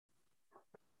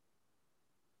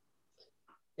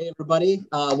Hey, everybody.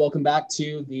 Welcome back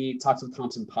to the Talks with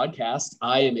Thompson podcast.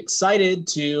 I am excited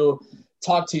to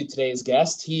talk to today's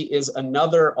guest. He is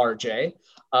another RJ.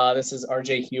 This is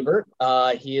RJ Hubert.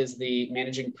 He is the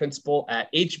managing principal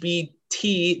at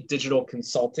HBT Digital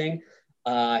Consulting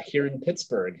here in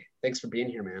Pittsburgh. Thanks for being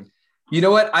here, man. You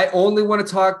know what? I only want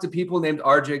to talk to people named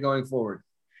RJ going forward.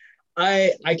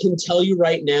 I can tell you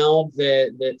right now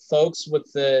that folks with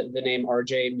the name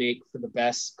RJ make for the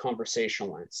best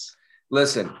conversationalists.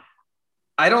 Listen,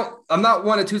 I'm not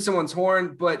one to toot someone's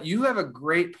horn, but you have a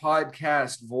great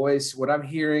podcast voice. What I'm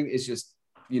hearing is just,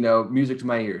 music to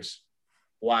my ears.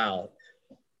 Wow.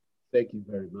 Thank you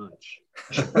very much.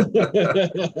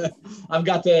 I've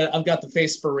got the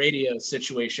face for radio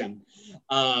situation.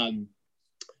 RJ,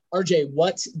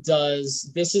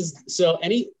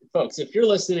 folks, if you're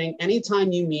listening,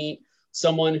 anytime you meet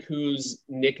someone whose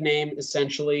nickname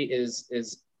essentially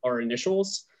is our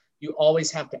initials, you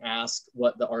always have to ask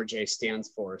what the RJ stands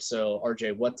for. So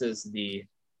RJ, what does the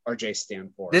RJ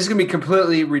stand for? This is going to be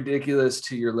completely ridiculous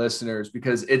to your listeners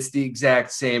because it's the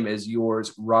exact same as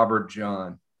yours, Robert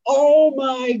John. Oh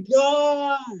my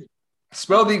God.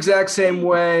 Spelled the exact same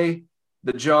way.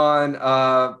 The John,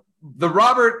 the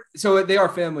Robert, so they are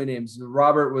family names. The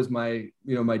Robert was my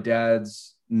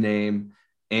dad's name,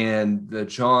 and the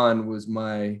John was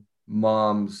my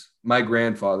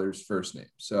grandfather's first name.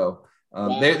 So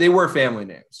wow. They were family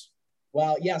names.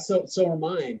 Wow. Yeah. So are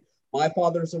mine. My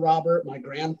father's a Robert. My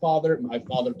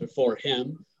father before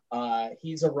him,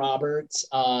 he's a Robert.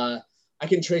 I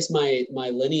can trace my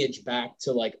lineage back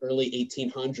to like early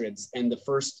 1800s, and the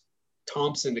first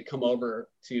Thompson to come over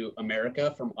to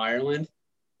America from Ireland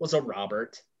was a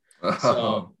Robert.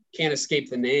 So can't escape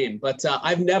the name. But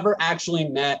I've never actually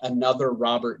met another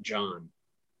Robert John.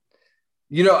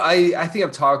 I think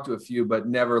I've talked to a few, but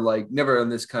never in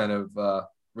this kind of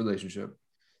relationship.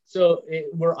 So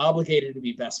we're obligated to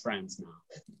be best friends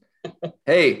now.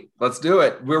 Hey, let's do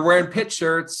it. We're wearing Pitt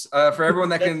shirts for everyone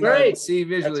that can see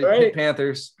visually. Right. Pitt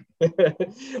Panthers.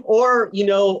 Or,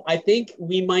 I think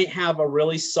we might have a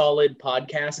really solid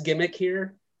podcast gimmick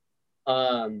here.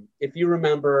 If you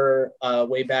remember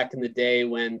way back in the day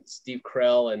when Steve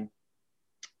Carell and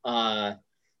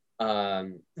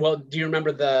do you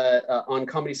remember on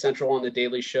Comedy Central on the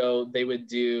Daily Show, they would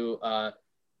do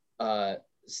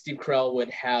Steve Carell would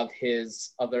have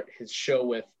his show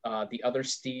with the other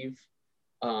Stephen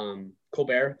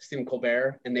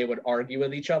Colbert, and they would argue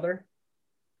with each other?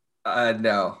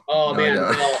 No. Oh, no, man.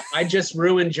 Well, I just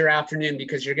ruined your afternoon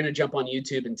because you're going to jump on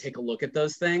YouTube and take a look at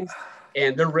those things.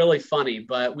 And they're really funny,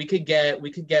 but we could get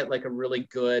like a really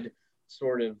good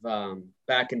sort of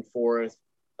back and forth,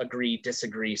 agree,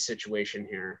 disagree situation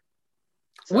here.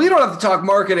 So, we don't have to talk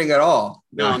marketing at all.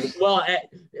 No, well,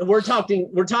 we're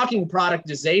talking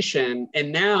productization,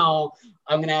 and now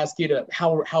I'm going to ask you to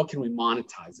how can we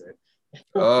monetize it?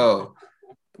 Oh,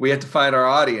 we have to find our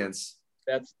audience.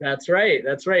 That's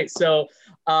right. So,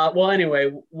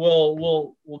 anyway,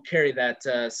 we'll carry that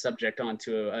subject on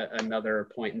to another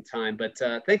point in time. But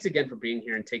thanks again for being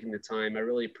here and taking the time. I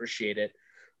really appreciate it.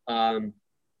 I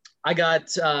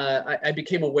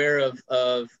became aware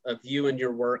of you and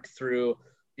your work through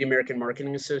the American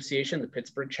Marketing Association, the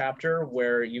Pittsburgh chapter,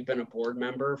 where you've been a board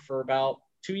member for about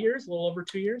 2 years, a little over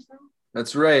 2 years now.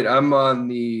 That's right. I'm on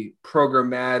the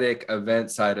programmatic event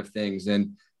side of things,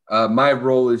 and my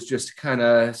role is just to kind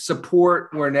of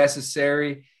support where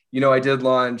necessary. I did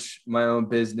launch my own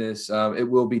business. It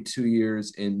will be 2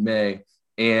 years in May.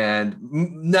 And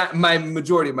my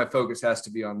majority of my focus has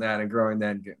to be on that and growing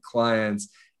that and getting clients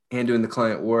and doing the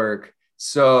client work.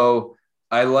 So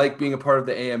I like being a part of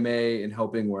the AMA and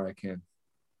helping where I can,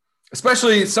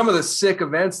 especially some of the sick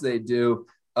events they do.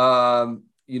 I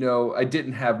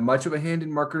didn't have much of a hand in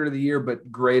Marketer of the Year,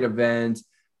 but great event.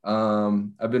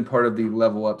 I've been part of the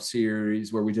Level Up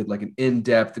series where we did like an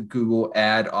in-depth Google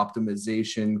ad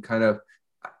optimization kind of,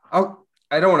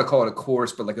 I don't want to call it a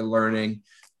course, but like a learning,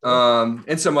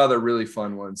 and some other really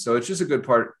fun ones. So it's just a good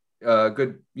part,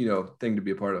 thing to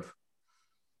be a part of.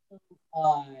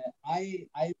 I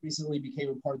recently became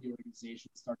a part of the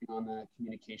organization, starting on the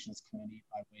communications committee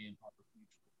by way of Harvard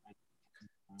Mutual.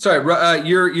 Sorry,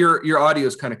 your audio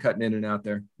is kind of cutting in and out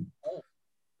there. Oh.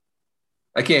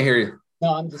 I can't hear you.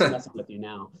 No, I'm just messing with you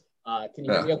now. Can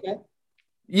you hear me okay?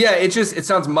 Yeah, it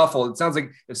sounds muffled. It sounds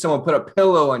like if someone put a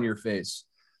pillow on your face.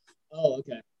 Oh,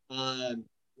 okay.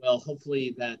 Well,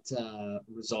 hopefully that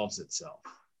resolves itself.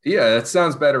 Yeah, that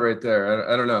sounds better right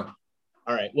there. I don't know.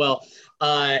 All right. Well,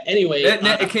 anyway.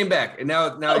 It came back, and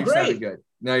now you sounded good.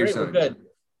 Now you're sounding good.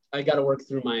 I got to work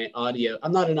through my audio.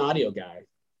 I'm not an audio guy.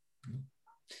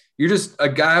 You're just a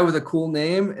guy with a cool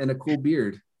name and a cool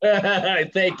beard.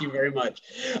 Thank you very much.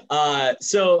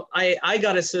 So I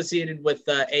got associated with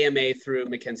AMA through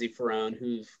Mackenzie Ferrone,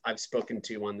 who I've spoken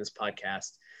to on this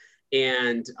podcast.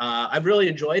 And I've really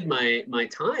enjoyed my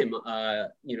time,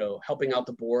 helping out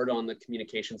the board on the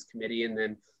communications committee, and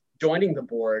then joining the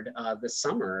board this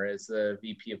summer as the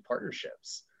VP of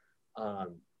partnerships.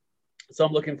 So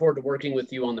I'm looking forward to working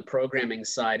with you on the programming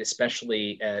side,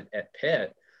 especially at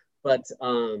Pitt. But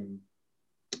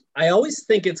I always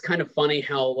think it's kind of funny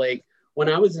how, like, when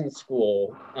I was in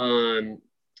school, I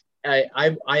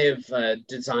have a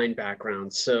design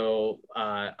background. So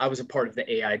I was a part of the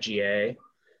AIGA.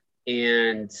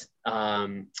 And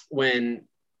when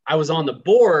I was on the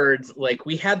board, like,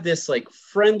 we had this like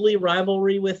friendly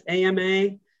rivalry with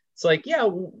AMA. It's like, yeah,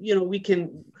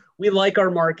 we like our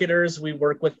marketers, we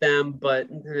work with them, but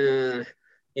there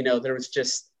was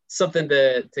just something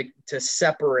to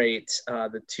separate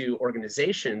the two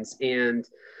organizations. And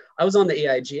I was on the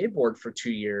AIGA board for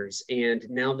 2 years, and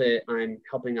now that I'm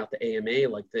helping out the AMA,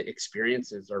 like, the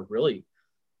experiences are really,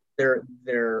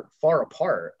 they're far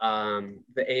apart.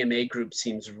 The AMA group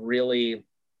seems really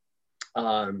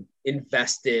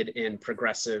invested and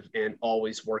progressive and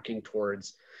always working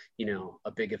towards,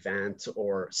 a big event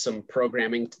or some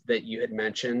programming that you had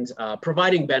mentioned,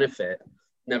 providing benefit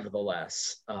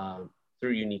nevertheless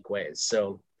through unique ways.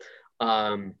 So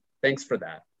thanks for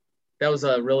that. That was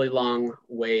a really long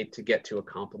way to get to a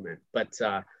compliment, but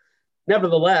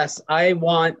nevertheless, I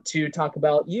want to talk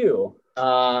about you.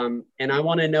 And I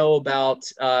want to know about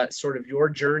sort of your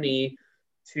journey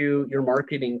to your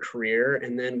marketing career,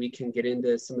 and then we can get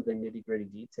into some of the nitty-gritty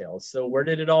details. So where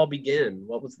did it all begin?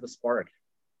 What was the spark?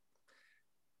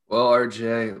 Well,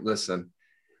 RJ, listen,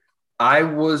 at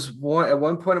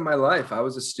one point in my life, I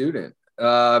was a student.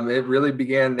 It really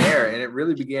began there, and it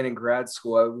really began in grad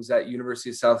school. I was at University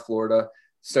of South Florida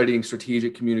studying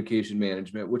strategic communication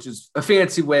management, which is a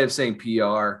fancy way of saying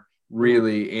PR,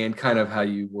 really, and kind of how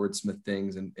you wordsmith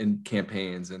things and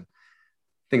campaigns and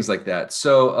things like that.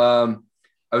 So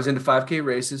I was into 5K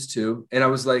races too. And I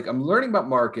was like, I'm learning about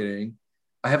marketing.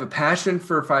 I have a passion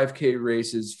for 5K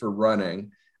races, for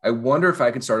running. I wonder if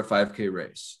I can start a 5K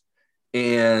race.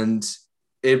 And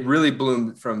it really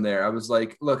bloomed from there. I was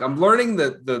like, look, I'm learning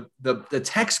the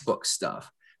textbook stuff,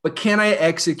 but can I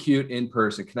execute in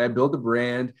person? Can I build a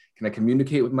brand? Can I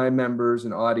communicate with my members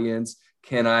and audience?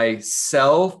 Can I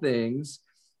sell things?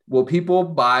 Will people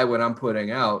buy what I'm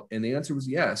putting out? And the answer was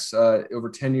yes. Over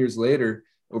 10 years later,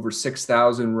 over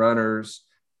 6,000 runners,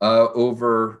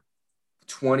 over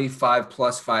 25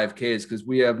 plus 5Ks, because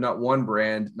we have not one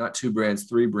brand, not two brands,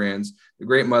 three brands: the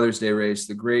Great Mother's Day Race,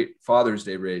 the Great Father's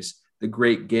Day Race, the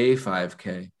Great Gay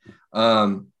 5K.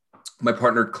 My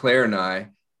partner Claire and I,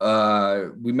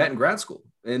 we met in grad school,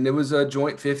 and it was a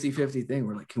joint 50-50 thing.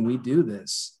 We're like, can we do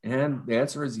this? And the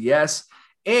answer is yes.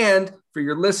 And for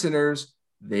your listeners,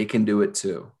 they can do it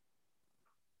too.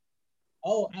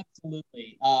 Oh,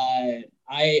 absolutely.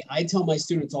 I tell my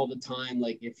students all the time,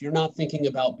 like, if you're not thinking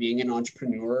about being an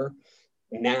entrepreneur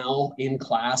now in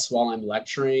class while I'm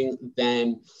lecturing,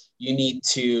 then you need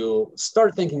to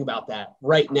start thinking about that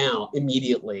right now,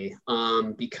 immediately,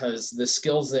 because the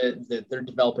skills that they're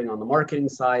developing on the marketing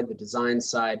side, the design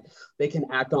side, they can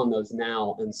act on those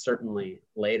now and certainly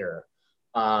later.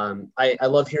 I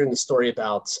love hearing the story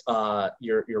about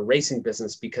your racing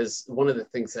business, because one of the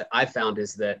things that I found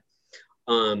is that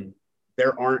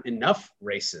there aren't enough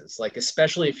races, like,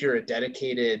 especially if you're a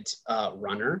dedicated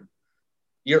runner,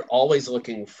 you're always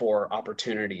looking for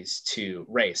opportunities to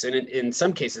race. And in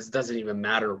some cases, it doesn't even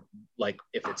matter, like,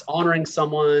 if it's honoring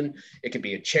someone, it could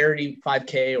be a charity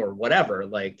 5K or whatever,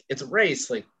 like, it's a race,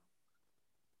 like,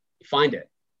 find it.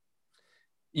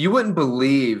 You wouldn't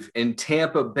believe in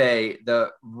Tampa Bay,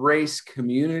 the race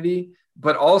community,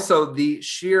 but also the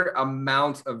sheer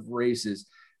amount of races.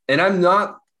 And I'm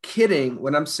not kidding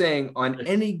when I'm saying on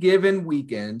any given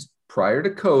weekend prior to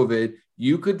COVID,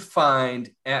 you could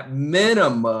find at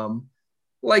minimum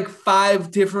like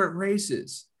 5 different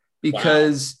races,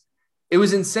 because It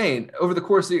was insane over the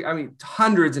course of,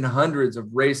 hundreds and hundreds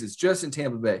of races just in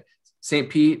Tampa Bay, St.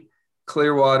 Pete,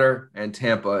 Clearwater, and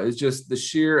Tampa. Is just the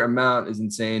sheer amount is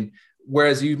insane.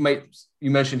 Whereas you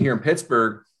mentioned here in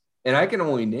Pittsburgh, and I can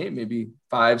only name maybe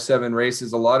 5-7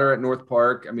 races. A lot are at North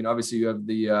Park. I mean, obviously you have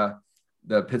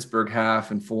the Pittsburgh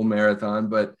half and full marathon,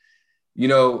 but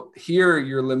here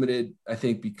you're limited, I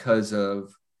think, because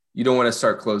of, you don't want to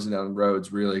start closing down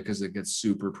roads, really, because it gets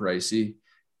super pricey.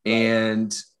 Right.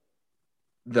 And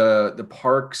the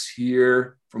parks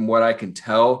here, from what I can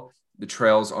tell, the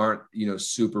trails aren't,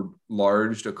 super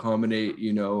large to accommodate,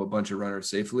 a bunch of runners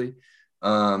safely.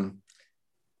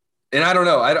 And I don't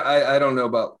know. I don't know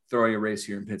about throwing a race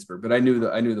here in Pittsburgh, but I knew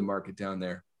the market down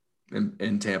there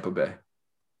in Tampa Bay.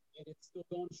 And it's still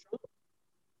going strong.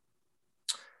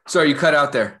 Sorry, you cut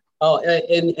out there. Oh,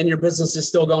 and your business is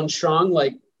still going strong,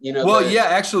 like, you know. Well, yeah,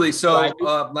 actually. So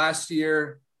last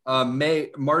year,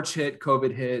 March hit,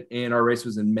 COVID hit, and our race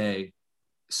was in May.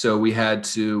 So we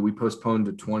postponed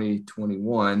to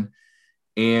 2021.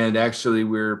 And actually,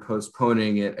 we're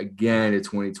postponing it again to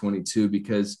 2022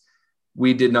 because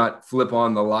we did not flip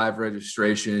on the live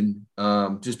registration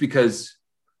just because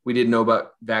we didn't know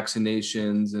about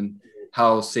vaccinations and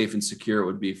how safe and secure it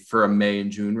would be for a May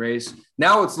and June race.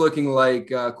 Now it's looking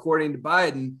like, according to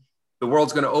Biden, the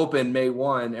world's going to open May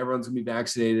 1. Everyone's going to be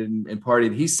vaccinated and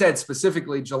partied. He said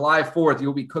specifically July 4th,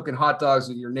 you'll be cooking hot dogs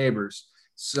with your neighbors.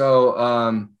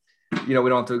 So, we don't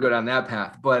have to go down that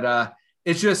path. But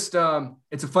it's just,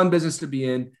 it's a fun business to be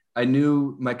in. I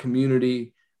knew my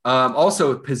community.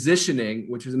 Also positioning,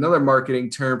 which is another marketing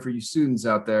term for you students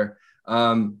out there.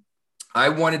 I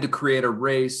wanted to create a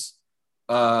race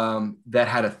that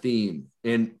had a theme,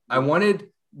 and I wanted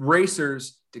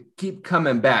racers to keep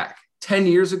coming back. 10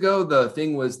 years ago, the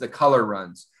thing was the color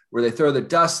runs where they throw the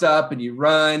dust up and you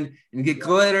run and you get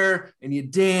glitter and you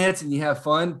dance and you have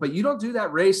fun, but you don't do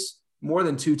that race more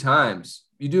than 2 times.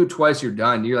 You do it twice, you're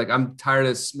done. You're like, I'm tired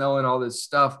of smelling all this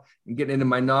stuff and getting into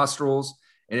my nostrils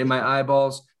and in my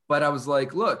eyeballs. But I was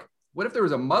like, look, what if there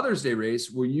was a Mother's Day race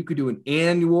where you could do an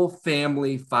annual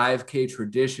family 5K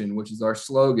tradition, which is our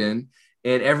slogan.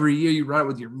 And every year you run it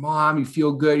with your mom, you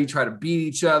feel good, you try to beat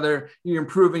each other, you're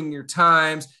improving your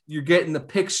times, you're getting the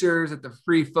pictures at the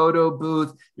free photo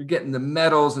booth, you're getting the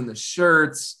medals and the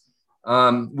shirts.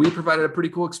 We provided a pretty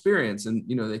cool experience, and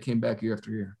they came back year after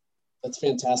year. That's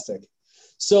fantastic.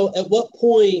 So at what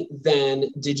point then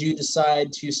did you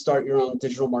decide to start your own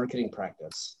digital marketing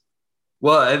practice?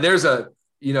 Well, there's I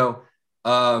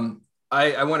want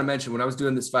to mention when I was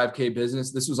doing this 5K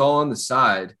business, this was all on the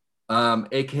side.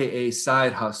 AKA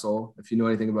side hustle, if you know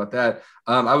anything about that.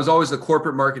 I was always the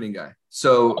corporate marketing guy.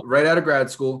 So right out of grad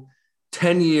school,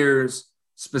 10 years,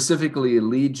 specifically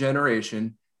lead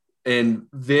generation in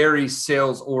very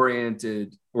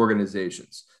sales-oriented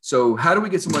organizations. So how do we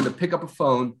get someone to pick up a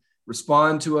phone,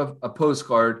 respond to a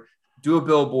postcard, do a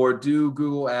billboard, do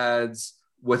Google ads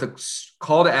with a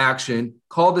call to action,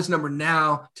 call this number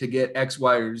now to get X,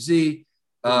 Y, or Z.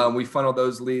 We funnel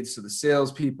those leads to the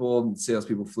salespeople, and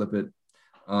salespeople flip it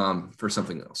for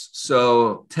something else.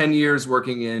 So 10 years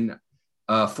working in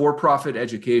for-profit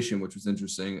education, which was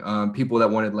interesting. People that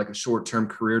wanted like a short-term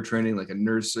career training, like a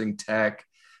nursing tech,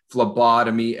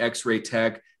 phlebotomy, X-ray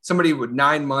tech, somebody with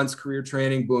 9 months career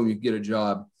training, boom, you get a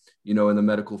job, in the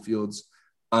medical fields.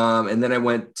 And then I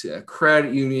went to a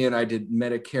credit union. I did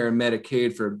Medicare and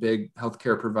Medicaid for a big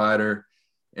healthcare provider.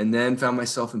 And then found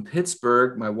myself in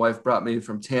Pittsburgh. My wife brought me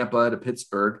from Tampa to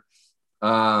Pittsburgh.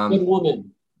 Good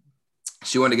woman.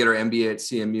 She wanted to get her MBA at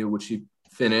CMU, which she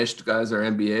finished. Guys, our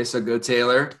MBA. So go,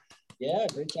 Taylor. Yeah,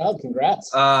 great job. Congrats.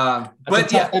 But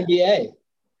tough MBA.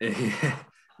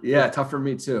 Yeah, tough for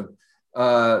me too.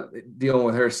 Dealing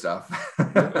with her stuff.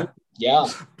 Yeah.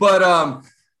 But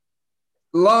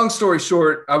long story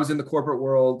short, I was in the corporate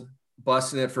world,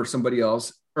 busting it for somebody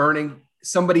else,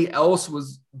 somebody else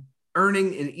was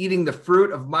earning and eating the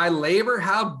fruit of my labor.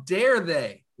 How dare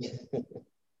they?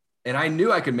 And I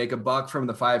knew I could make a buck from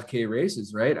the 5K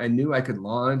races, right? I knew I could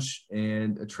launch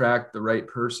and attract the right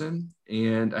person.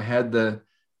 And I had the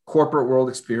corporate world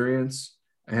experience.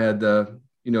 I had the,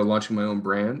 launching my own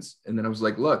brands. And then I was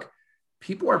like, look,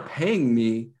 people are paying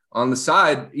me on the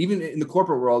side. Even in the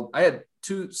corporate world, I had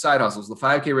 2 side hustles, the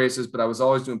 5K races, but I was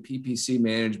always doing PPC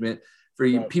management for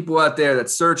you people out there that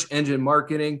search engine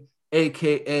marketing,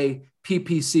 AKA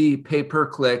PPC, pay per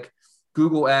click,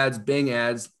 Google ads, Bing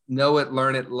ads, know it,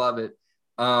 learn it, love it.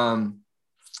 And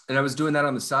I was doing that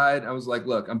on the side. I was like,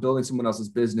 look, I'm building someone else's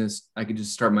business. I could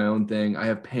just start my own thing. I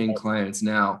have paying clients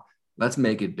now. Let's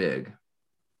make it big.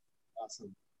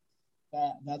 Awesome.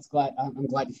 That's glad. I'm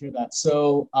glad to hear that.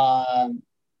 So,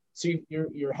 so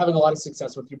you're having a lot of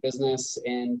success with your business,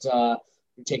 and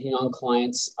you're taking on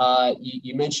clients.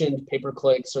 You mentioned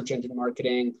pay-per-click, search engine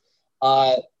marketing.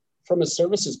 From a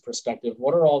services perspective,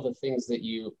 what are all the things that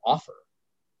you offer?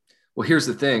 Well, here's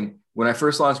the thing. When I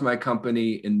first launched my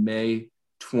company in May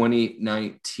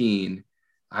 2019,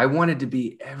 I wanted to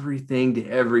be everything to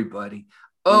everybody.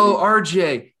 Oh,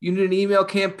 RJ, you need an email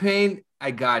campaign?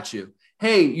 I got you.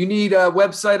 Hey, you need a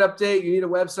website update? You need a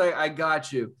website? I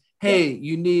got you.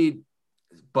 Hey,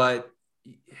 but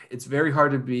it's very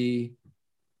hard to be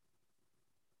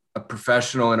a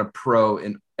professional and a pro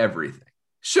in everything.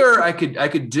 Sure, I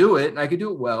could do it, and I could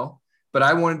do it well, but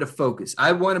I wanted to focus.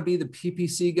 I want to be the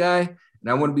PPC guy, and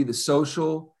I want to be the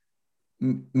social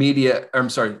media. I'm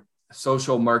sorry,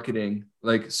 social marketing,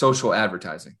 like social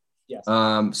advertising. Yes.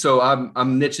 So I'm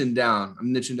niching down.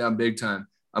 I'm niching down big time.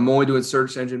 I'm only doing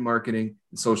search engine marketing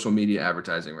and social media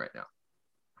advertising right now.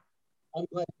 I'm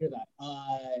glad to hear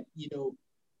that. You know,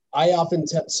 I often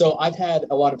so I've had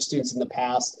a lot of students in the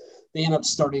past. They end up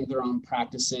starting their own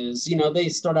practices. You know, they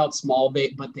start out small,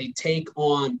 but they take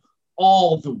on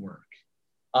all the work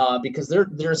because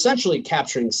they're essentially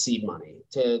capturing seed money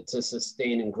to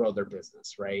sustain and grow their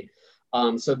business, right?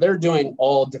 So they're doing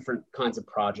all different kinds of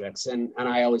projects, and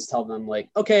I always tell them, like,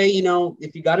 okay, you know,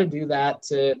 if you got to do that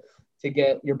to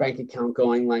get your bank account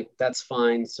going, like, that's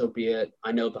fine, so be it.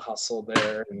 I know the hustle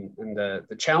there and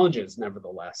the challenges,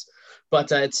 nevertheless.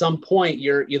 But at some point,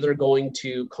 you're either going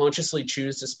to consciously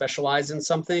choose to specialize in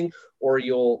something, or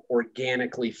you'll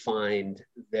organically find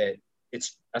that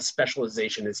it's a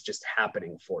specialization is just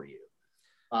happening for you.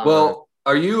 Well,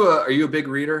 are you a big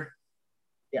reader?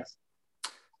 Yes.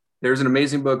 There's an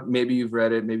amazing book. Maybe you've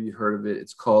read it. Maybe you've heard of it.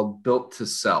 It's called Built to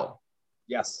Sell.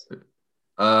 Yes.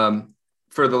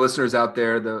 For the listeners out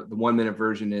there, the 1 minute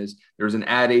version is there's an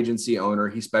ad agency owner.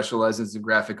 He specializes in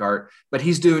graphic art, but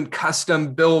he's doing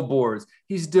custom billboards.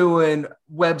 He's doing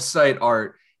website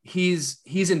art. He's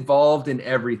involved in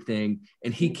everything,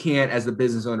 and he can't, as the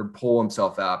business owner, pull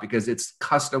himself out because it's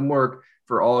custom work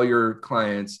for all your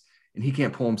clients, and he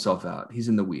can't pull himself out. He's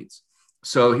in the weeds.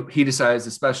 So he decides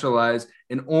to specialize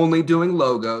in only doing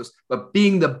logos, but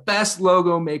being the best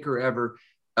logo maker ever.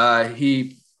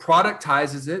 He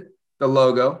productizes it, the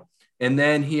logo, and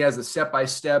then he has a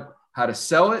step-by-step how to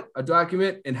sell it, a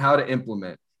document, and how to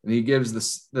implement. And he gives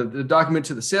the document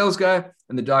to the sales guy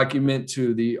and the document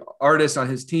to the artist on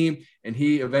his team. And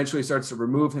he eventually starts to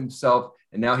remove himself.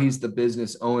 And now he's the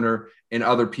business owner and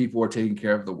other people are taking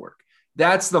care of the work.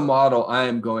 That's the model I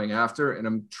am going after and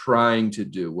I'm trying to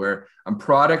do, where I'm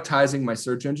productizing my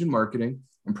search engine marketing,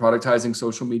 I'm productizing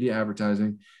social media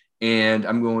advertising, and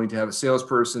I'm going to have a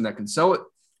salesperson that can sell it.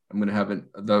 I'm going to have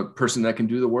the person that can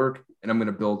do the work, and I'm going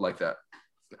to build like that.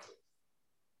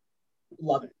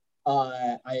 Love it.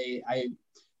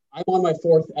 I'm on my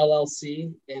 4th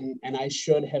LLC, and I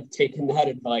should have taken that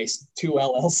advice 2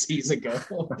 LLCs ago.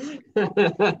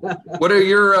 What are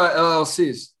your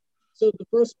LLCs? So the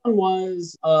first one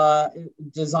was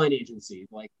design agency.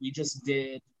 Like, we just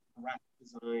did graphic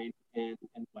design and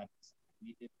web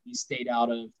design. We stayed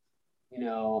out of, you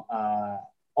know,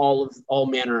 all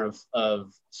manner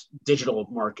of digital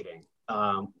marketing.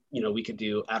 You know, we could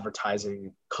do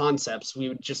advertising concepts. We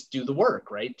would just do the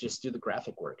work, right? Just do the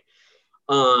graphic work.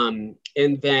 And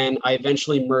then I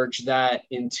eventually merged that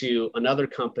into another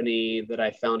company that I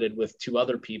founded with 2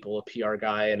 other people, a PR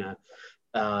guy and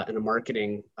a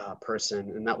marketing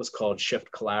person, and that was called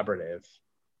Shift Collaborative.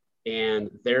 And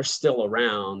they're still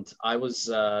around. I was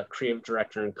creative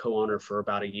director and co-owner for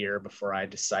about a year before I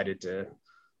decided to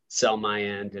sell my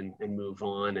end and move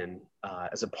on. And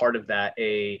as a part of that,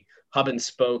 a hub and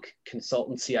spoke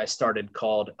consultancy I started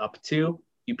called Up2,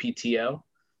 UPTO.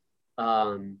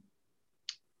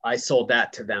 I sold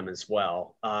that to them as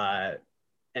well.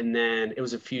 And then it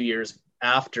was a few years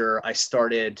after I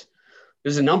started, it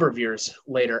was a number of years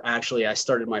later, actually, I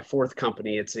started my 4th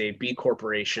company. It's a B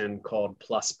corporation called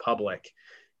Plus Public.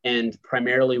 And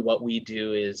primarily what we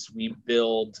do is we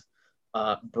build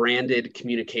branded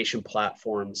communication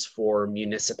platforms for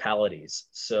municipalities.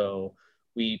 So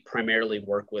we primarily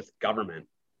work with government,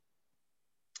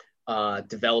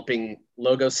 developing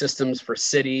logo systems for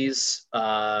cities,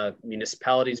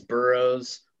 municipalities,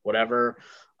 boroughs, whatever.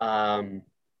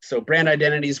 So brand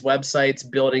identities, websites,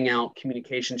 building out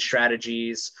communication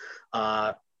strategies,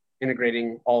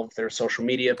 integrating all of their social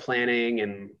media planning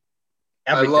and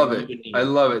everything. I love it. I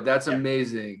love it. That's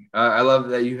amazing. I love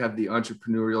that you have the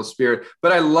entrepreneurial spirit,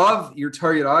 but I love your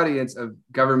target audience of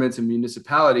governments and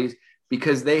municipalities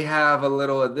because they have a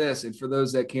little of this. And for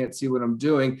those that can't see what I'm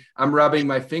doing, I'm rubbing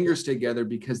my fingers together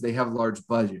because they have large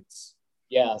budgets.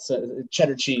 Yeah, so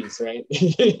cheddar cheese, right?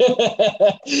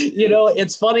 You know,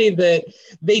 it's funny that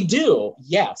they do,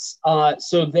 yes.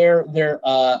 So they're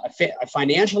a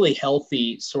financially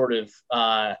healthy sort of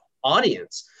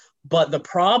audience, but the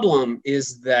problem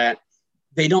is that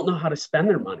they don't know how to spend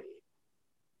their money.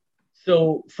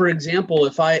 So, for example,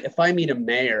 if I meet a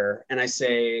mayor and I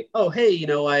say, "Oh, hey, you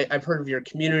know, I've heard of your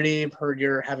community. I've heard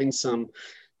you're having some,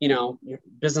 you know, your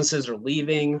businesses are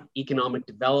leaving. Economic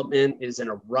development is in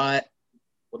a rut.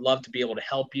 Would love to be able to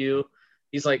help you."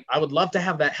 He's like, "I would love to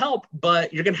have that help,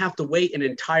 but you're going to have to wait an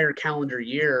entire calendar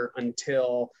year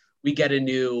until we get a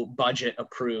new budget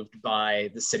approved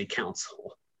by the city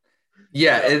council."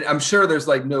 Yeah, and I'm sure there's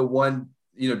like no one,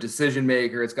 decision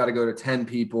maker. It's got to go to 10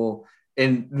 people,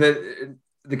 and the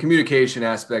communication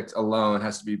aspect alone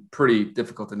has to be pretty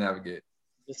difficult to navigate.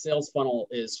 The sales funnel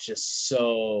is just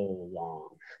so long.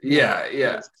 Yeah,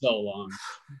 yeah, it's so long.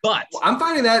 But well, I'm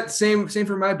finding that same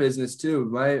for my business too.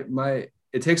 My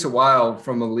it takes a while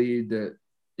from a lead to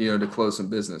close some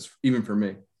business, even for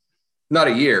me. Not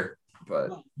a year, but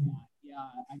yeah,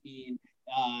 I mean,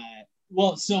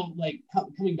 well, so like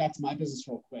coming back to my business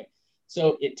real quick.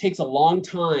 So it takes a long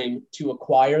time to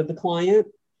acquire the client,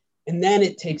 and then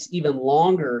it takes even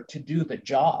longer to do the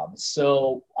job.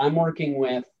 So I'm working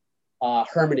with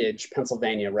Hermitage,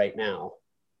 Pennsylvania right now.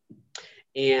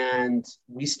 And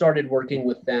we started working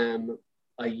with them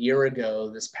a year ago,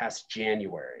 this past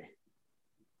January.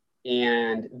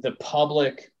 And the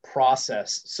public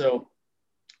process, so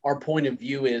our point of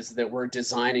view is that we're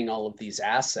designing all of these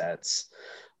assets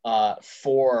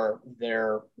for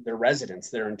their residents,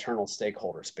 their internal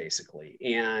stakeholders, basically.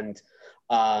 And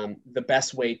the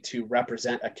best way to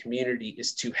represent a community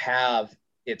is to have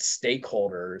its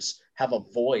stakeholders have a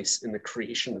voice in the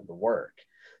creation of the work.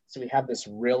 So we have this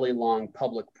really long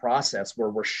public process where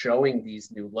we're showing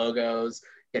these new logos,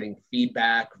 getting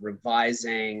feedback,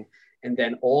 revising, and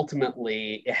then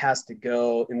ultimately it has to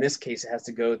go, in this case, it has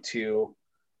to go to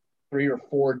 3 or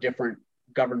 4 different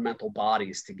governmental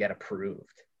bodies to get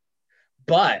approved.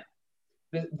 But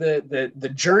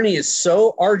the journey is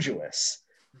so arduous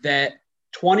that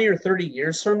 20 or 30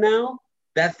 years from now,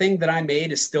 that thing that I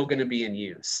made is still going to be in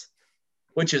use,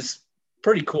 which is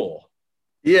pretty cool.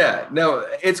 Yeah, no,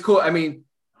 it's cool. I mean,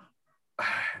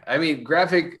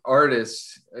 graphic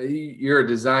artists, you're a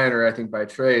designer, I think, by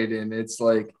trade, and it's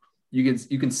like you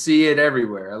can see it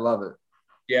everywhere. I love it.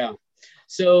 Yeah.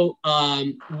 So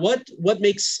what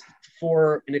makes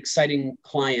for an exciting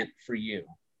client for you?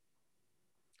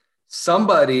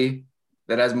 Somebody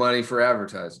that has money for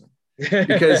advertising.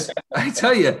 Because I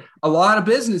tell you, a lot of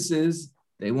businesses,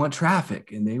 they want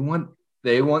traffic and they want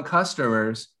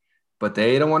customers, but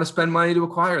they don't want to spend money to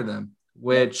acquire them,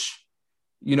 which,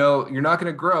 you're not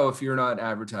going to grow if you're not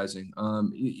advertising.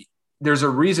 There's a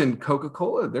reason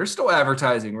Coca-Cola, they're still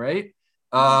advertising, right?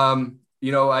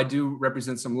 I do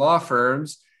represent some law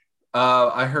firms.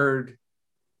 I heard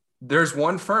there's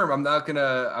one firm,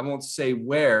 I won't say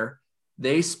where,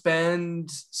 they spend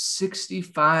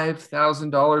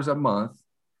 $65,000 a month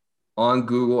on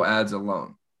Google ads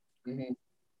alone. Mm-hmm.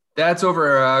 That's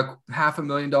over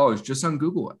 $500,000 just on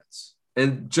Google ads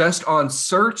and just on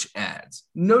search ads.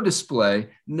 No display,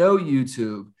 no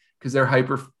YouTube, because they're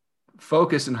hyper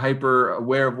focused and hyper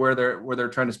aware of where they're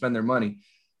trying to spend their money.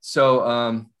 So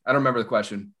I don't remember the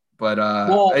question, but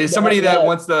somebody that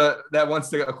wants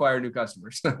to acquire new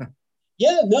customers.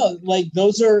 Yeah, no, like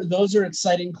those are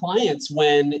exciting clients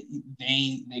when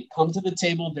they come to the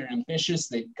table, they're ambitious,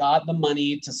 they've got the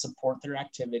money to support their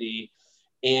activity,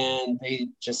 and they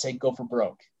just say go for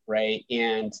broke, right?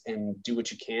 And do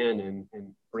what you can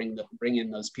and bring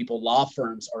in those people. Law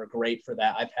firms are great for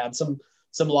that. I've had some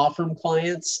law firm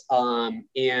clients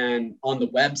and on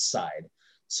the web side.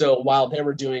 So while they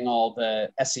were doing all the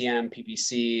SEM,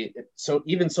 PPC, so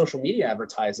even social media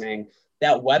advertising,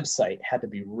 that website had to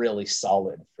be really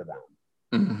solid for them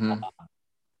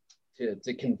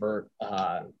to convert,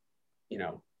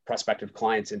 prospective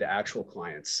clients into actual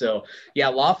clients. So yeah,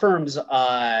 law firms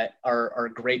are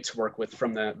great to work with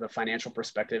from the financial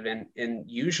perspective. And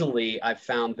usually I've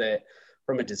found that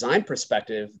from a design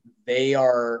perspective, they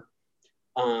are,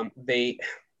 I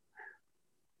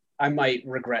might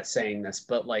regret saying this,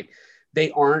 but like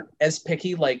they aren't as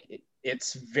picky. Like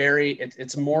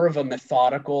it's more of a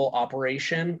methodical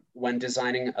operation when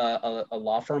designing a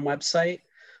law firm website.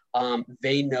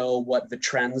 They know what the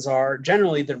trends are.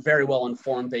 Generally, they're very well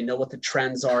informed. They know what the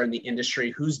trends are in the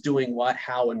industry, who's doing what,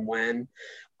 how, and when.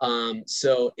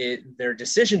 So their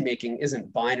decision-making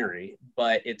isn't binary,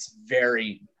 but it's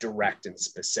very direct and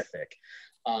specific.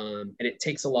 And it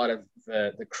takes a lot of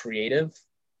the creative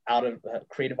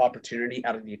opportunity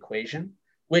out of the equation,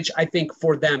 which I think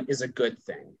for them is a good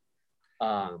thing.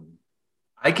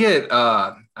 I get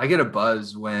a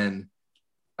buzz when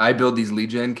I build these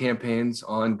lead gen campaigns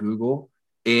on Google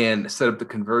and set up the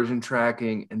conversion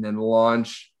tracking and then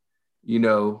launch,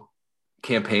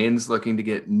 campaigns looking to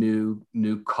get new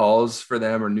calls for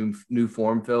them or new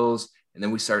form fills. And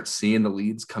then we start seeing the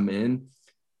leads come in.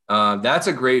 That's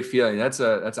a great feeling. That's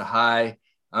a high.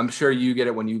 I'm sure you get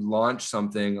it when you launch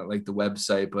something like the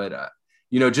website, but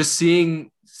just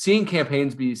seeing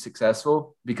campaigns be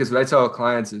successful, because what I tell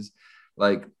clients is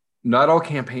like, not all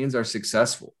campaigns are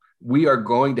successful. We are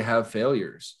going to have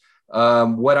failures.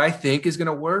 What I think is going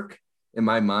to work in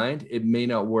my mind, it may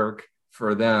not work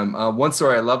for them. One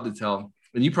story I love to tell,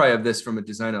 and you probably have this from a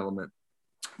design element,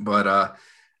 but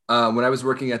when I was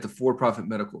working at the for-profit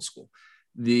medical school,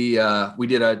 we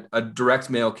did a direct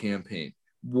mail campaign.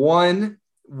 One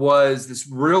was this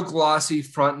real glossy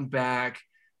front and back,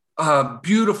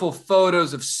 beautiful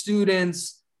photos of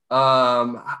students,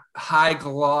 high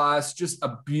gloss, just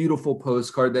a beautiful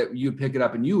postcard that you pick it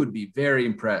up and you would be very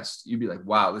impressed. You'd be like,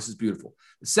 wow, this is beautiful.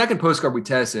 The second postcard we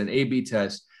tested, an A/B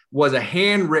test, was a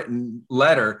handwritten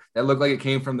letter that looked like it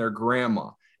came from their grandma.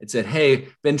 It said, hey,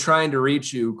 been trying to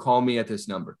reach you, call me at this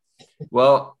number.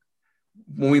 Well,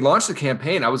 when we launched the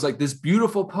campaign, I was like, this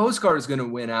beautiful postcard is going to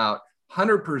win out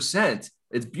 100%.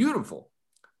 It's beautiful.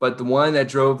 But the one that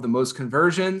drove the most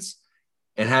conversions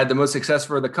and had the most success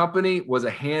for the company was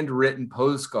a handwritten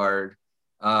postcard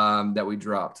that we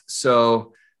dropped.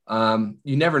 So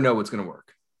you never know what's going to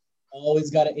work. Always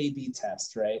got an A/B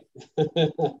test, right?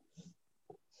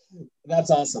 That's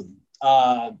awesome.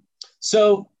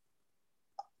 So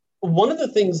one of the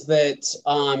things that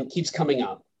keeps coming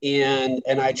up, and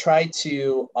I try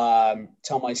to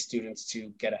tell my students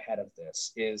to get ahead of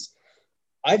this, is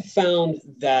I've found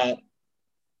that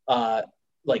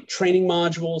like training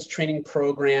modules, training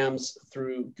programs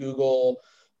through Google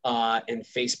and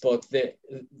Facebook, that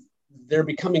they're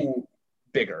becoming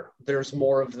bigger. There's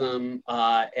more of them,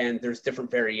 and there's different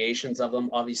variations of them.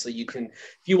 Obviously, you can,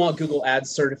 if you want Google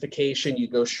Ads certification, you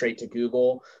go straight to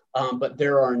Google. But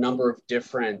there are a number of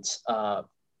different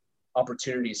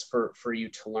opportunities for you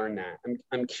to learn that.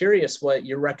 I'm curious what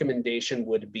your recommendation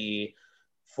would be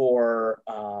for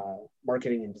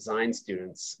marketing and design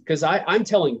students, because I'm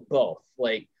telling both,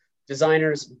 like,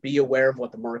 designers, be aware of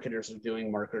what the marketers are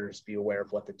doing, marketers, be aware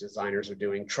of what the designers are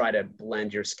doing, try to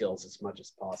blend your skills as much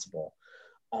as possible.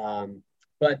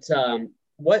 What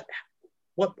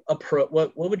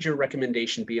would your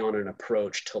recommendation be on an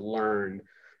approach to learn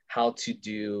how to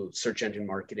do search engine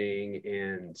marketing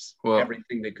and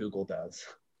everything that Google does?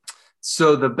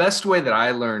 So the best way that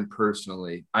I learned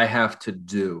personally, I have to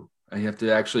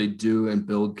actually do and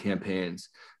build campaigns.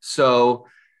 So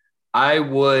I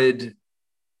would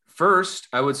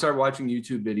start watching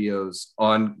YouTube videos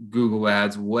on Google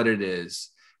Ads, what it is.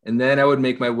 And then I would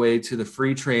make my way to the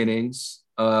free trainings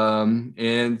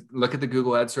and look at the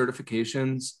Google Ads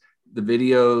certifications, the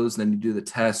videos, then you do the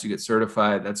test, you get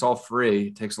certified. That's all free.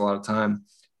 It takes a lot of time.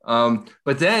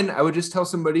 But then I would just tell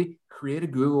somebody, create a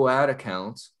Google Ad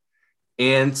account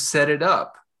and set it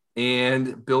up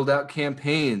and build out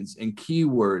campaigns and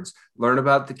keywords, learn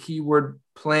about the keyword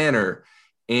planner,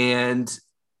 and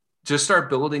just start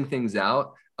building things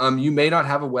out. You may not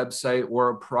have a website or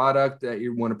a product that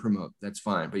you want to promote. That's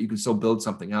fine, but you can still build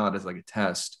something out as like a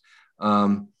test.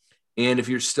 And if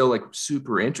you're still like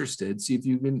super interested, see if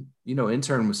you can,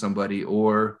 intern with somebody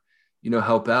or,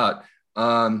 help out.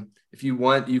 If you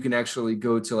want, you can actually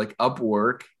go to like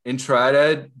Upwork and try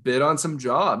to bid on some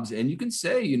jobs. And you can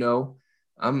say,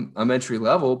 I'm entry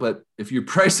level, but if you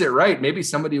price it right, maybe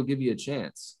somebody will give you a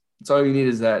chance. That's all you need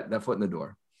is that foot in the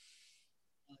door.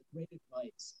 Great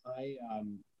advice.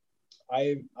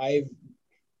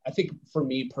 I think for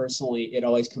me personally, it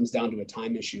always comes down to a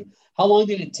time issue. How long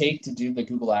did it take to do the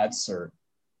Google Ads cert?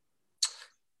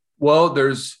 Well,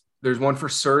 there's one for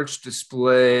search,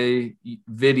 display,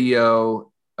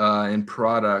 video, and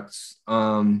products.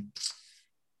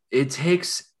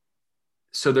 There's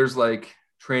like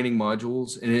training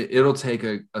modules, and it'll take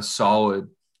a solid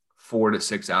 4 to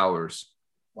 6 hours.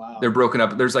 Wow. They're broken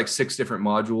up. There's like 6 different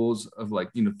modules of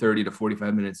 30 to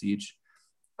 45 minutes each.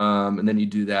 And then you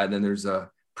do that. And then there's a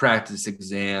practice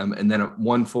exam, and then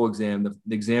one full exam.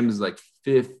 The exam is like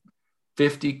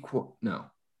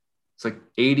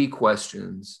 80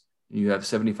 questions. And you have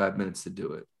 75 minutes to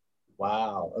do it.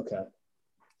 Wow. Okay.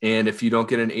 And if you don't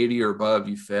get an 80 or above,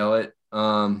 you fail it.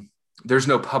 There's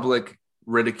no public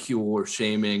ridicule or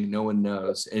shaming. No one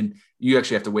knows. And you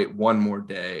actually have to wait one more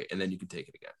day and then you can take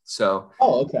it again. So.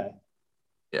 Oh, okay.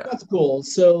 Yeah. That's cool.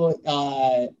 So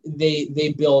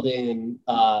they build in,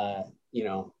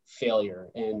 failure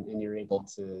and you're able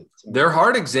to they're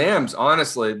hard exams,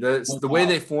 honestly. The way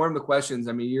they form the questions.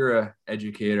 I mean, you're an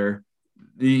educator.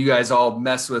 You guys all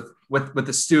mess with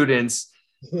the students.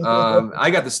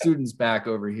 I got the students back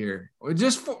over here.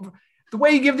 Just the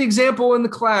way you give the example in the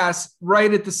class,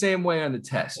 write it the same way on the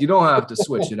test. You don't have to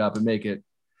switch it up and make it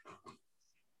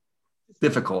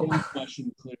difficult.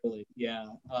 Question, clearly. Yeah.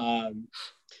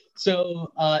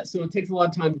 So it takes a lot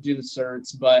of time to do the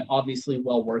certs, but obviously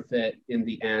well worth it in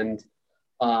the end.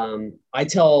 I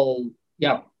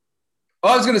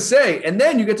was going to say, and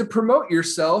then you get to promote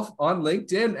yourself on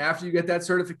LinkedIn after you get that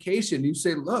certification. You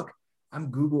say, look, I'm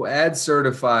Google Ads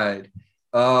certified.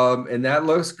 And that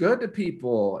looks good to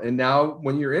people. And now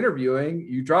when you're interviewing,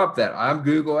 you drop that. I'm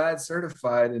Google Ads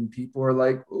certified, and people are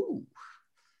like, ooh.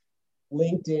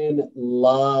 LinkedIn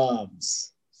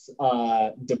loves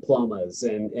diplomas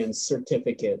and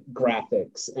certificate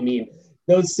graphics. I mean,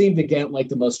 those seem to get like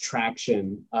the most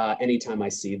traction anytime I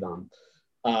see them.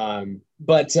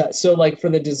 So like for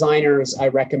the designers, I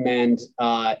recommend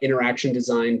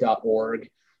interactiondesign.org,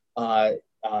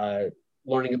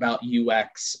 learning about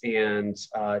UX and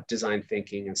design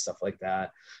thinking and stuff like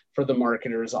that. For the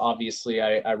marketers, obviously,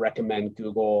 I recommend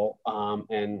Google,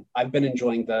 and I've been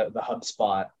enjoying the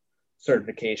HubSpot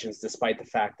certifications, despite the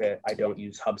fact that I don't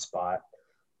use HubSpot.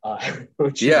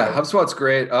 HubSpot's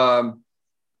great.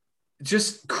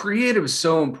 Just creative is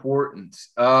so important.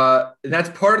 And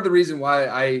that's part of the reason why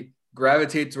I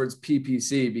gravitate towards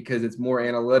PPC, because it's more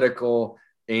analytical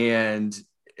and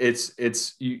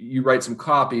you write some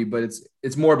copy, but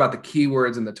it's more about the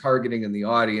keywords and the targeting and the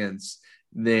audience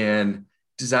than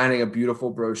designing a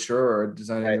beautiful brochure or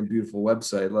designing a beautiful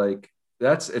website. Like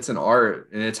it's an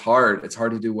art, and it's hard. It's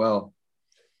hard to do well.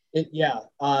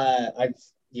 I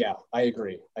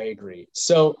agree.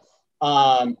 So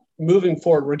moving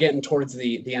forward, we're getting towards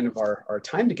the end of our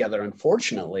time together.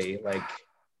 Unfortunately, like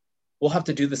we'll have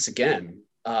to do this again.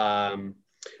 The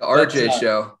RJ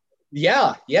show.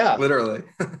 Yeah. Literally.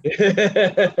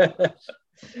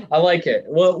 I like it.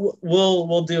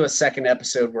 We'll do a second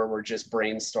episode where we're just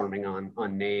brainstorming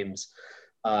on names.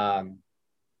 I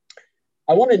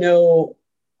want to know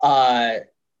a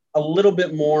little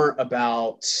bit more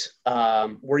about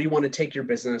where you want to take your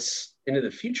business into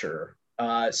the future.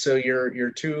 So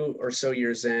you're 2 or so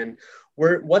years in.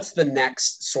 What's the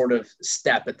next sort of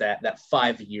step at that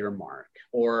 5-year mark?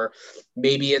 Or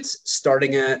maybe it's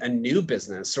starting a new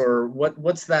business, or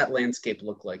what's that landscape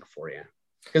look like for you?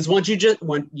 Because when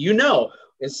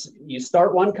you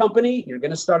start one company, you're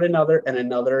going to start another and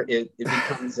another. It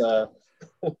becomes a.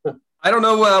 I don't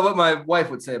know what my wife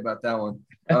would say about that one.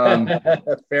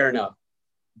 Fair enough.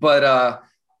 But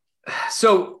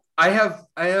so I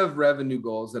have revenue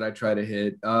goals that I try to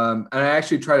hit, and I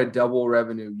actually try to double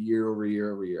revenue year over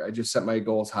year over year. I just set my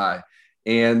goals high,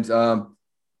 and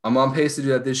I'm on pace to do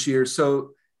that this year.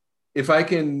 So if I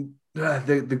can,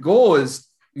 the goal is,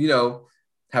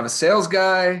 have a sales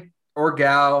guy or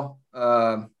gal,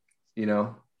 have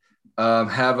a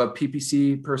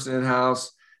PPC person in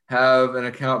house, have an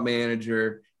account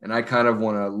manager, and I kind of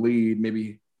want to lead,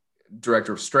 maybe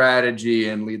director of strategy,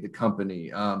 and lead the company.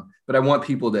 But I want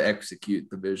people to execute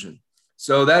the vision.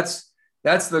 So that's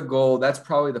the goal. That's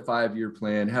probably the 5-year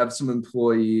plan. Have some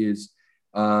employees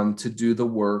to do the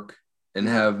work, and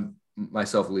have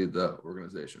myself lead the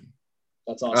organization.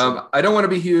 That's awesome. I don't want to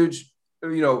be huge,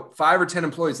 5 or 10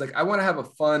 employees. Like, I want to have a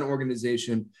fun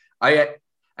organization. I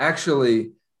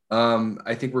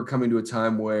think we're coming to a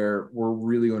time where we're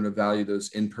really going to value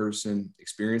those in-person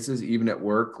experiences, even at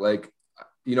work. Like,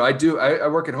 I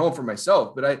work at home for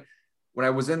myself, but when I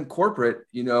was in corporate,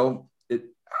 it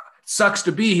sucks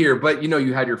to be here, but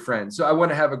you had your friends. So I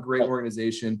want to have a great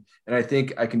organization, and I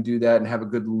think I can do that and have a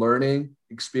good learning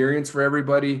experience for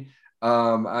everybody.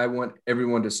 I want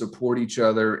everyone to support each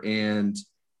other, and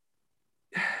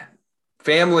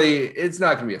family, it's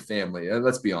not going to be a family.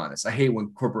 Let's be honest. I hate when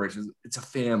corporations, it's a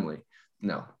family.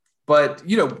 No, but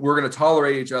we're going to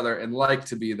tolerate each other and like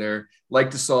to be there,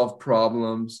 like to solve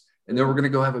problems. And then we're going to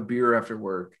go have a beer after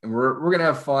work, and we're going to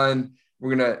have fun.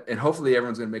 And hopefully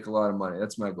everyone's going to make a lot of money.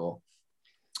 That's my goal.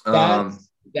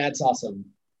 That's awesome.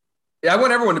 Yeah. I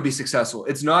want everyone to be successful.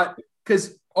 It's not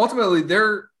because ultimately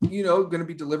they're, going to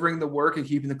be delivering the work and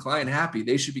keeping the client happy.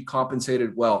 They should be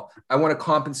compensated well. I want to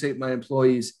compensate my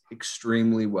employees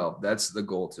extremely well. That's the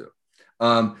goal too.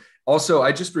 Also,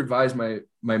 I just revised my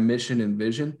mission and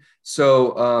vision.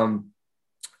 So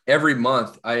every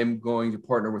month I am going to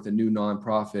partner with a new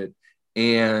nonprofit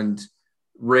and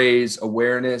raise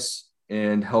awareness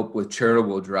and help with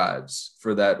charitable drives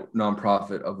for that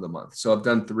nonprofit of the month. So I've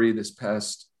done 3 this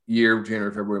past year,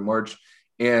 January, February, March,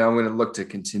 and I'm going to look to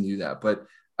continue that. But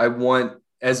I want,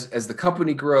 as the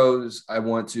company grows, I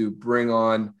want to bring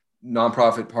on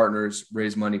nonprofit partners,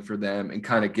 raise money for them, and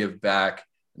kind of give back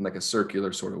in like a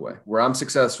circular sort of way. Where I'm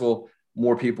successful,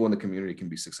 more people in the community can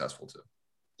be successful too.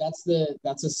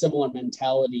 That's a similar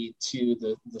mentality to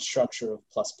the structure of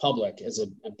Plus Public as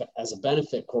a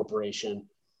benefit corporation.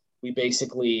 We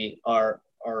basically our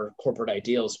corporate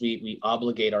ideals. We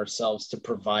obligate ourselves to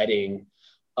providing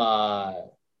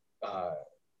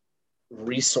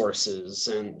resources,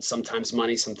 and sometimes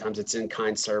money, sometimes it's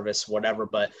in-kind service, whatever,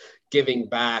 but giving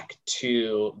back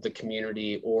to the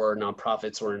community or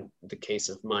nonprofits, or in the case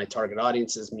of my target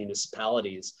audiences,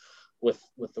 municipalities, with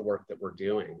the work that we're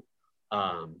doing.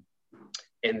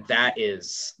 And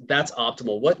that's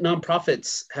optimal. What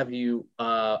nonprofits have you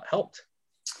helped?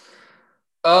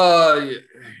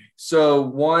 So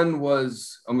one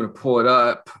was, I'm going to pull it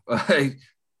up.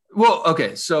 Well,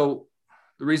 okay. So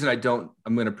the reason I'm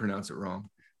going to pronounce it wrong.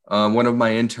 One of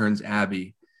my interns,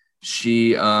 Abby,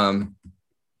 she is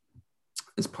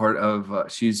part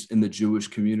of, she's in the Jewish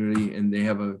community, and they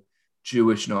have a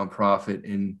Jewish nonprofit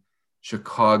in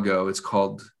Chicago. It's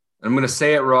called, I'm going to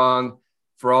say it wrong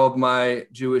for all of my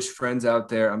Jewish friends out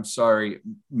there. I'm sorry.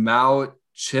 Mao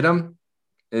Chittim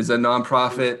is a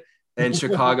nonprofit in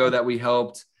Chicago that we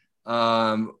helped.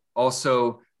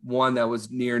 Also, one that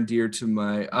was near and dear to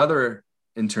my other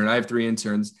intern, I have 3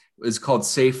 interns, is called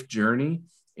Safe Journey,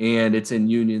 and it's in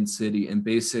Union City. And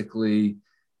basically,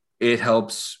 it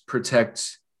helps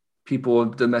protect people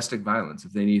of domestic violence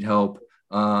if they need help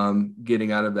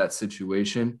getting out of that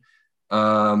situation.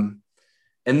 And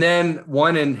then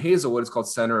one in Hazelwood is called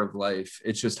Center of Life.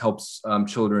 It just helps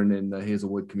children in the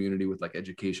Hazelwood community with like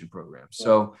education programs.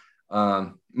 So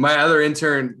my other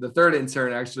intern, the third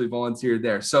intern, actually volunteered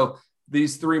there. So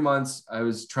these 3 months, I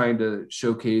was trying to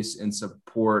showcase and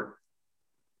support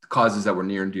causes that were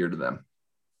near and dear to them.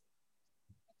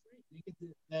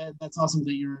 That's awesome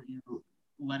that you're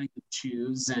letting them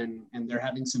choose, and they're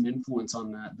having some influence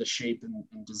on the shape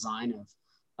and design of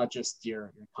not just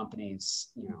your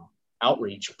company's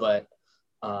outreach, but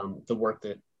the work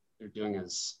that they're doing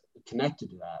is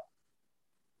connected to that.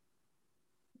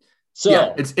 So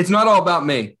yeah, it's not all about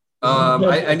me.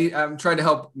 I'm trying to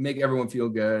help make everyone feel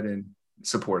good and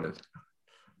supported.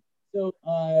 So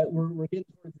we're getting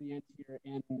towards the end here,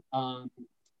 and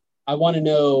I want to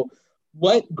know,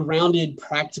 what grounded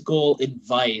practical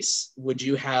advice would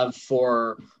you have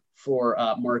for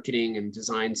marketing and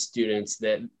design students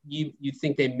that you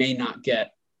think they may not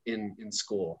get in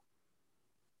school?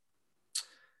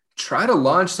 Try to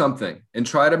launch something and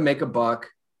try to make a buck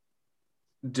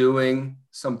doing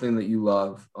something that you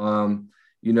love. I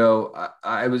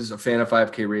was a fan of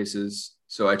 5K races,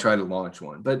 so I tried to launch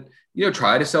one. But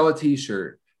try to sell a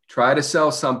T-shirt, try to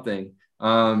sell something.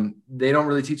 They don't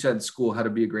really teach that in school, how to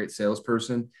be a great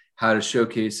salesperson, how to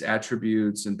showcase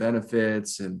attributes and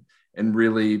benefits, and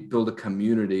really build a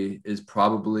community is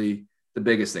probably the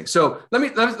biggest thing. So let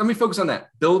me focus on that.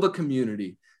 Build a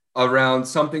community around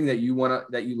something that you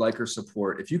like or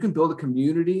support. If you can build a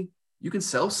community, you can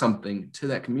sell something to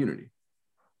that community.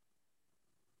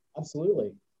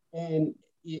 Absolutely. And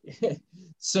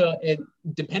so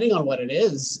depending on what it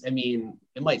is,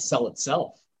 it might sell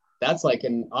itself. That's like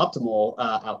an optimal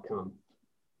outcome.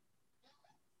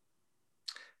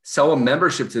 Sell a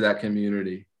membership to that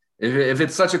community. If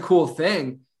it's such a cool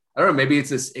thing, I don't know, maybe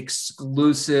it's this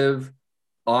exclusive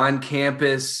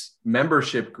on-campus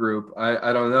membership group.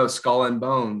 I don't know, Skull and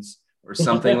Bones or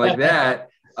something like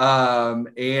that.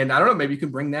 And I don't know, maybe you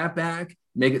can bring that back,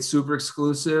 make it super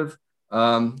exclusive,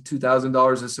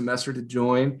 $2,000 a semester to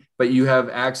join, but you have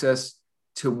access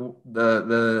to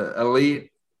the elite.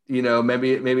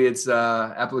 Maybe it's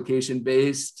application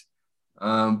based,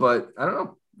 but I don't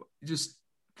know. Just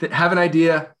have an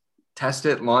idea, test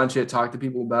it, launch it, talk to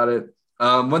people about it.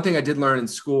 One thing I did learn in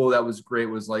school that was great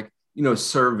was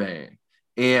surveying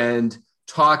and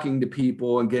talking to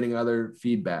people and getting other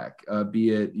feedback, be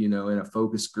it in a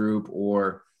focus group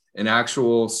or an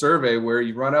actual survey where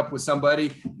you run up with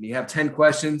somebody and you have 10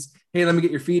 questions. Hey, let me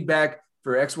get your feedback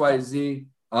for XYZ.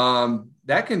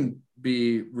 That can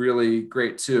be really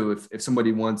great too if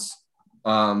somebody wants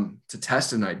to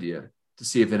test an idea to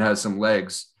see if it has some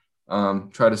legs.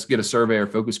 Try to get a survey or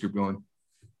focus group going.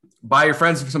 Buy your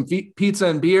friends some pizza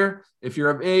and beer if you're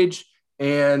of age,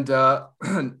 and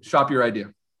shop your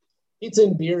idea. Pizza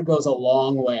and beer goes a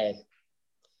long way.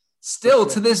 Still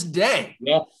to this day.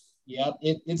 Yep.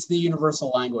 It's the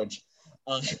universal language.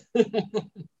 Well,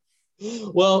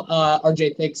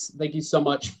 RJ, thank you so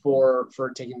much for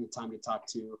taking the time to talk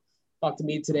to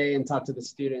me today and talk to the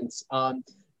students.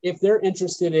 If they're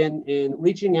interested in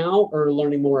reaching out or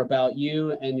learning more about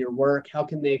you and your work, how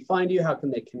can they find you? How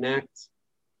can they connect?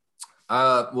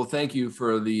 Well, thank you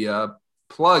for the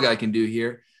plug I can do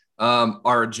here,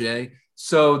 RJ.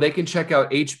 So they can check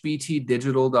out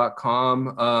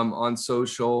hbtdigital.com on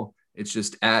social. It's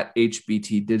just at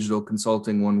HBT Digital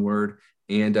Consulting, one word.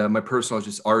 And my personal is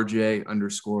just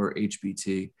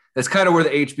RJ_HBT. That's kind of where the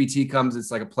HBT comes.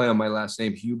 It's like a play on my last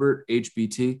name, Hubert,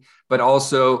 HBT. But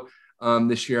also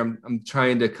this year, I'm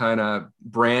trying to kind of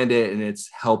brand it, and it's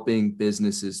helping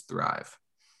businesses thrive.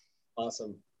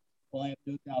 Awesome. Well, I have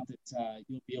no doubt that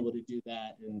you'll be able to do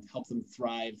that and help them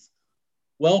thrive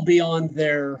well beyond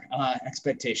their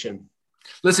expectation.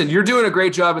 Listen, you're doing a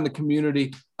great job in the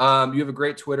community. You have a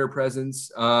great Twitter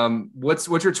presence. What's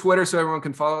your Twitter so everyone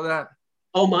can follow that?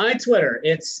 Oh, my Twitter.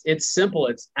 It's simple.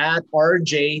 It's at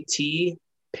RJT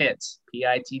Pitt,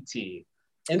 Pitt.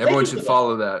 And everyone should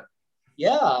follow that.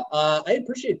 Yeah, I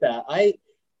appreciate that.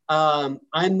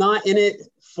 I'm not in it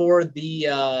for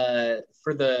the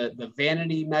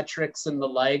vanity metrics and the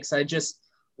likes. I just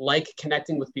like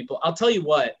connecting with people. I'll tell you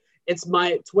what,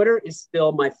 Twitter is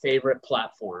still my favorite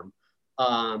platform.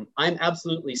 I'm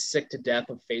absolutely sick to death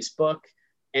of Facebook,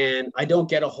 and I don't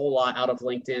get a whole lot out of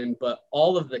LinkedIn, but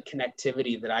all of the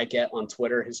connectivity that I get on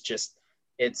Twitter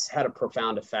it's had a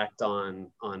profound effect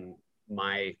on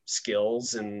my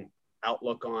skills and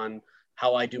outlook on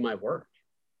how I do my work.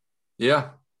 Yeah.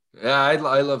 I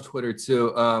love Twitter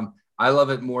too. I love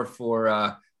it more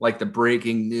for like the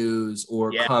breaking news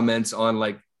or comments on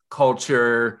like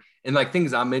culture and like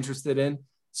things I'm interested in.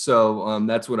 So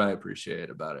that's what I appreciate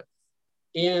about it.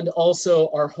 And also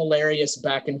our hilarious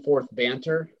back and forth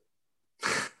banter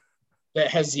that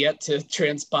has yet to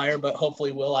transpire, but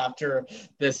hopefully will after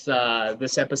this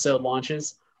episode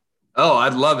launches. Oh,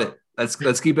 I'd love it.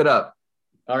 Let's keep it up.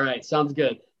 All right. Sounds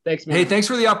good. Thanks, man. Hey, thanks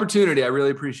for the opportunity. I really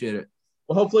appreciate it.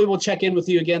 Well, hopefully we'll check in with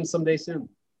you again someday soon.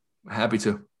 Happy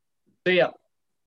to. See ya.